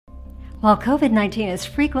While COVID-19 is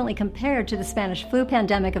frequently compared to the Spanish flu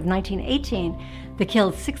pandemic of 1918 that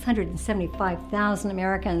killed 675,000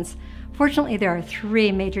 Americans, fortunately there are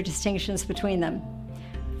three major distinctions between them.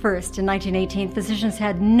 First, in 1918, physicians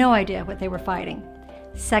had no idea what they were fighting.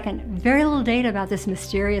 Second, very little data about this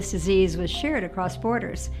mysterious disease was shared across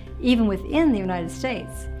borders, even within the United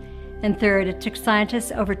States. And third, it took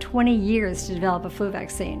scientists over 20 years to develop a flu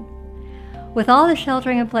vaccine. With all the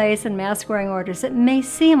sheltering in place and mask-wearing orders, it may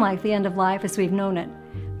seem like the end of life as we've known it,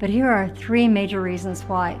 but here are three major reasons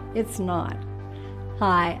why it's not.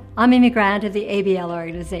 Hi, I'm Amy Grant of the ABL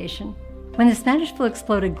organization. When the Spanish flu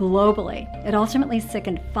exploded globally, it ultimately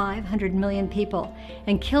sickened 500 million people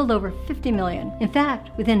and killed over 50 million. In fact,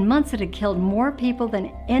 within months it had killed more people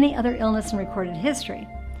than any other illness in recorded history.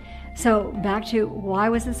 So back to why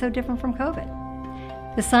was it so different from COVID?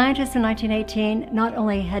 The scientists in 1918 not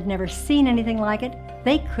only had never seen anything like it,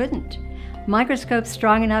 they couldn't. Microscopes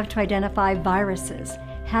strong enough to identify viruses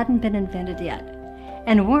hadn't been invented yet,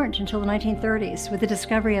 and weren't until the 1930s with the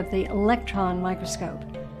discovery of the electron microscope.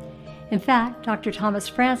 In fact, Dr. Thomas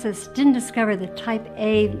Francis didn't discover the type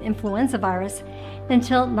A influenza virus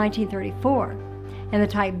until 1934, and the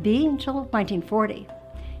type B until 1940.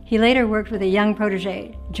 He later worked with a young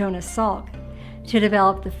protege, Jonas Salk, to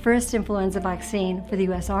develop the first influenza vaccine for the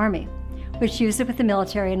U.S. Army, which used it with the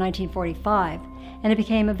military in 1945, and it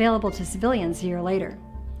became available to civilians a year later.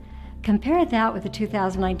 Compare that with the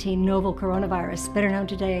 2019 novel coronavirus, better known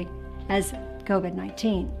today as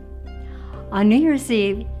COVID-19. On New Year's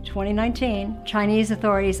Eve 2019, Chinese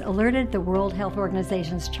authorities alerted the World Health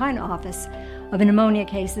Organization's China office of pneumonia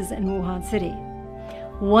cases in Wuhan City.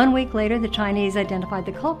 1 week later, the Chinese identified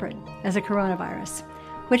the culprit as a coronavirus,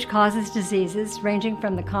 which causes diseases ranging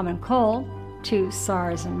from the common cold to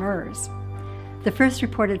SARS and MERS. The first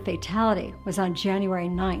reported fatality was on January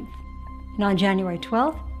 9th. And on January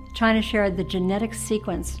 12th, China shared the genetic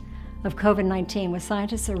sequence of COVID-19 with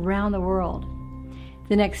scientists around the world.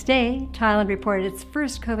 The next day, Thailand reported its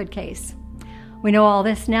first COVID case. We know all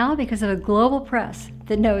this now because of a global press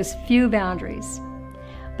that knows few boundaries.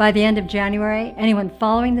 By the end of January, anyone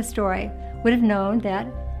following the story would have known that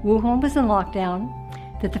Wuhan was in lockdown,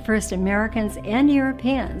 that the first Americans and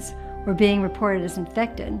Europeans were being reported as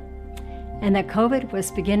infected, and that COVID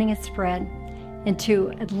was beginning its spread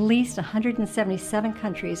into at least 177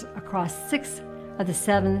 countries across 6 of the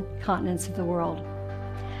 7 continents of the world.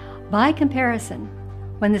 By comparison,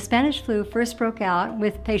 when the Spanish flu first broke out,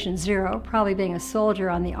 with patient 0 probably being a soldier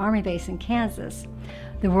on the Army base in Kansas,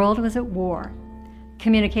 the world was at war.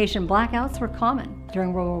 Communication blackouts were common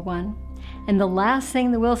during World War I, and the last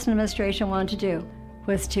thing the Wilson administration wanted to do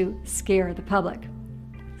was to scare the public.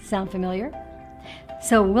 Sound familiar?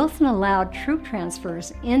 So Wilson allowed troop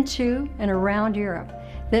transfers into and around Europe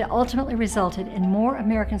that ultimately resulted in more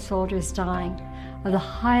American soldiers dying of the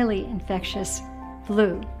highly infectious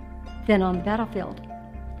flu than on the battlefield.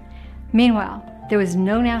 Meanwhile, there was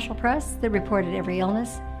no national press that reported every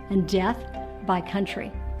illness and death by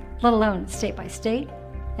country, let alone state by state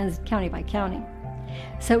and county by county.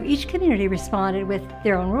 So each community responded with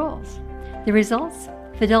their own rules. The results?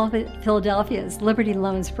 Philadelphia's Liberty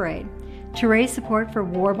Loans Parade, to raise support for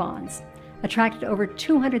war bonds, attracted over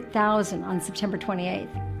 200,000 on September 28,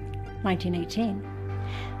 1918.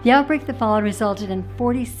 The outbreak that followed resulted in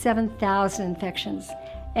 47,000 infections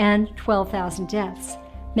and 12,000 deaths,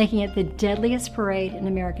 making it the deadliest parade in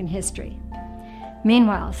American history.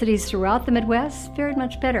 Meanwhile, cities throughout the Midwest fared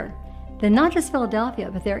much better than not just Philadelphia,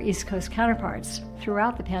 but their East Coast counterparts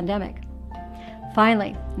throughout the pandemic.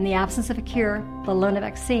 Finally, in the absence of a cure, let alone a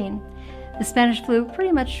vaccine, the Spanish flu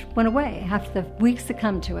pretty much went away after the weeks that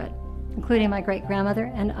come to it, including my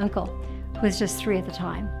great-grandmother and uncle, who was just 3 at the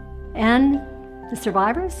time. And the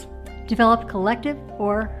survivors developed collective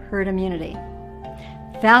or herd immunity.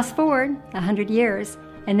 Fast forward 100 years,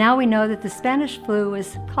 and now we know that the Spanish flu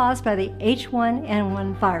was caused by the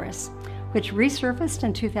H1N1 virus, which resurfaced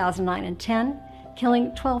in 2009 and 10,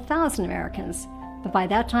 killing 12,000 Americans. But by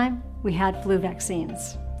that time, we had flu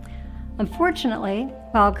vaccines. Unfortunately,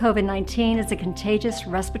 while COVID-19 is a contagious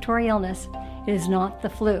respiratory illness, it is not the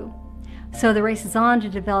flu. So the race is on to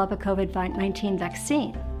develop a COVID-19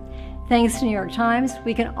 vaccine. Thanks to New York Times,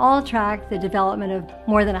 we can all track the development of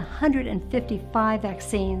more than 155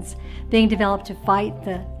 vaccines being developed to fight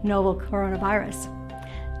the novel coronavirus.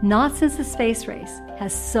 Not since the space race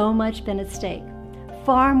has so much been at stake,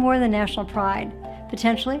 far more than national pride,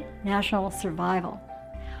 potentially national survival.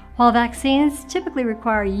 While vaccines typically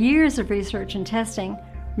require years of research and testing,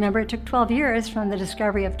 remember it took 12 years from the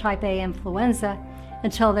discovery of type A influenza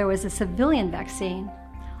until there was a civilian vaccine,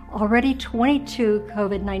 already 22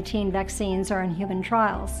 COVID-19 vaccines are in human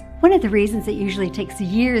trials. One of the reasons it usually takes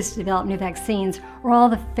years to develop new vaccines are all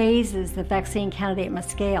the phases the vaccine candidate must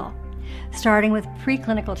scale, starting with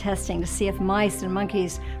preclinical testing to see if mice and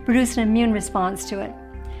monkeys produce an immune response to it,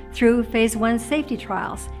 through phase 1 safety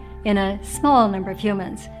trials in a small number of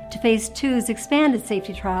humans, to phase 2's expanded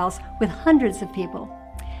safety trials with hundreds of people,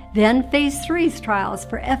 then phase 3's trials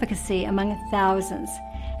for efficacy among thousands,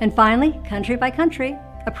 and finally, country by country,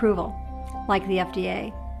 approval, like the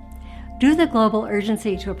FDA. Due to the global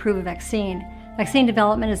urgency to approve a vaccine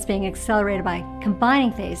development is being accelerated by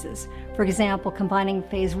combining phases, for example, combining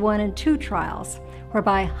phase 1 and 2 trials,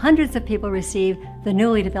 whereby hundreds of people receive the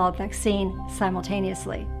newly developed vaccine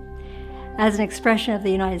simultaneously. As an expression of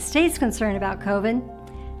the United States' concern about COVID,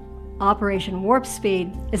 Operation Warp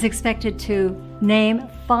Speed is expected to name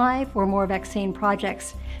 5 or more vaccine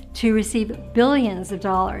projects to receive billions of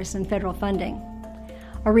dollars in federal funding.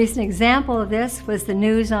 A recent example of this was the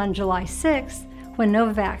news on July 6th when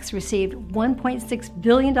Novavax received $1.6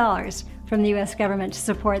 billion from the U.S. government to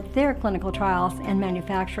support their clinical trials and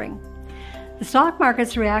manufacturing. The stock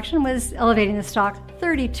market's reaction was elevating the stock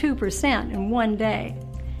 32% in one day.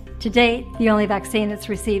 To date, the only vaccine that's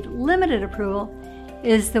received limited approval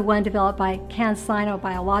is the one developed by CanSino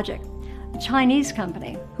Biologic, a Chinese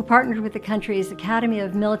company who partnered with the country's Academy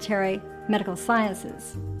of Military Medical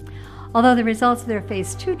Sciences. Although the results of their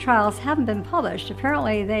phase 2 trials haven't been published,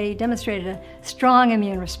 apparently they demonstrated a strong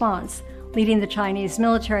immune response, leading the Chinese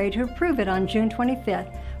military to approve it on June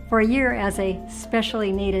 25th for a year as a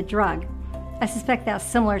specially needed drug. I suspect that's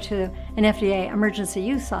similar to an FDA emergency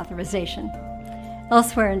use authorization.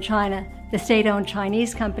 Elsewhere in China, the state-owned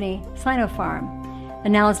Chinese company Sinopharm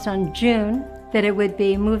announced on June that it would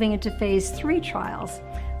be moving into phase 3 trials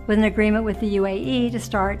with an agreement with the UAE to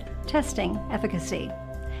start testing efficacy.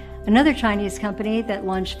 Another Chinese company that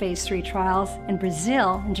launched phase 3 trials in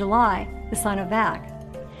Brazil in July is Sinovac.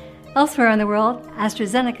 Elsewhere in the world,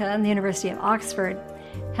 AstraZeneca and the University of Oxford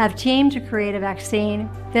have teamed to create a vaccine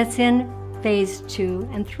that's in phase 2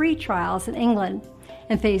 and 3 trials in England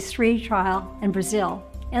and phase 3 trial in Brazil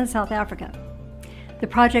and South Africa. The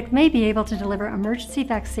project may be able to deliver emergency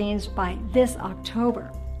vaccines by this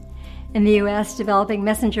October. In the U.S., developing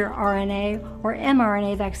messenger RNA or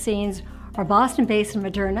mRNA vaccines are Boston-based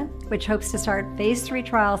Moderna, which hopes to start phase 3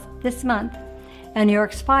 trials this month, and New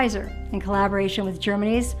York's Pfizer, in collaboration with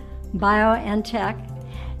Germany's BioNTech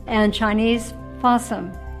and Chinese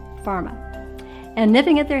Fosun Pharma. And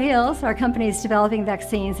nipping at their heels are companies developing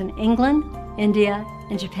vaccines in England, India,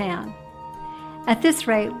 and Japan. At this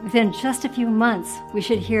rate, within just a few months, we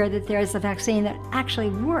should hear that there is a vaccine that actually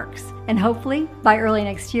works. And hopefully, by early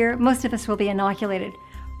next year, most of us will be inoculated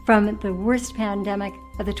from the worst pandemic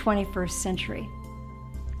of the 21st century.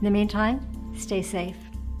 In the meantime, stay safe.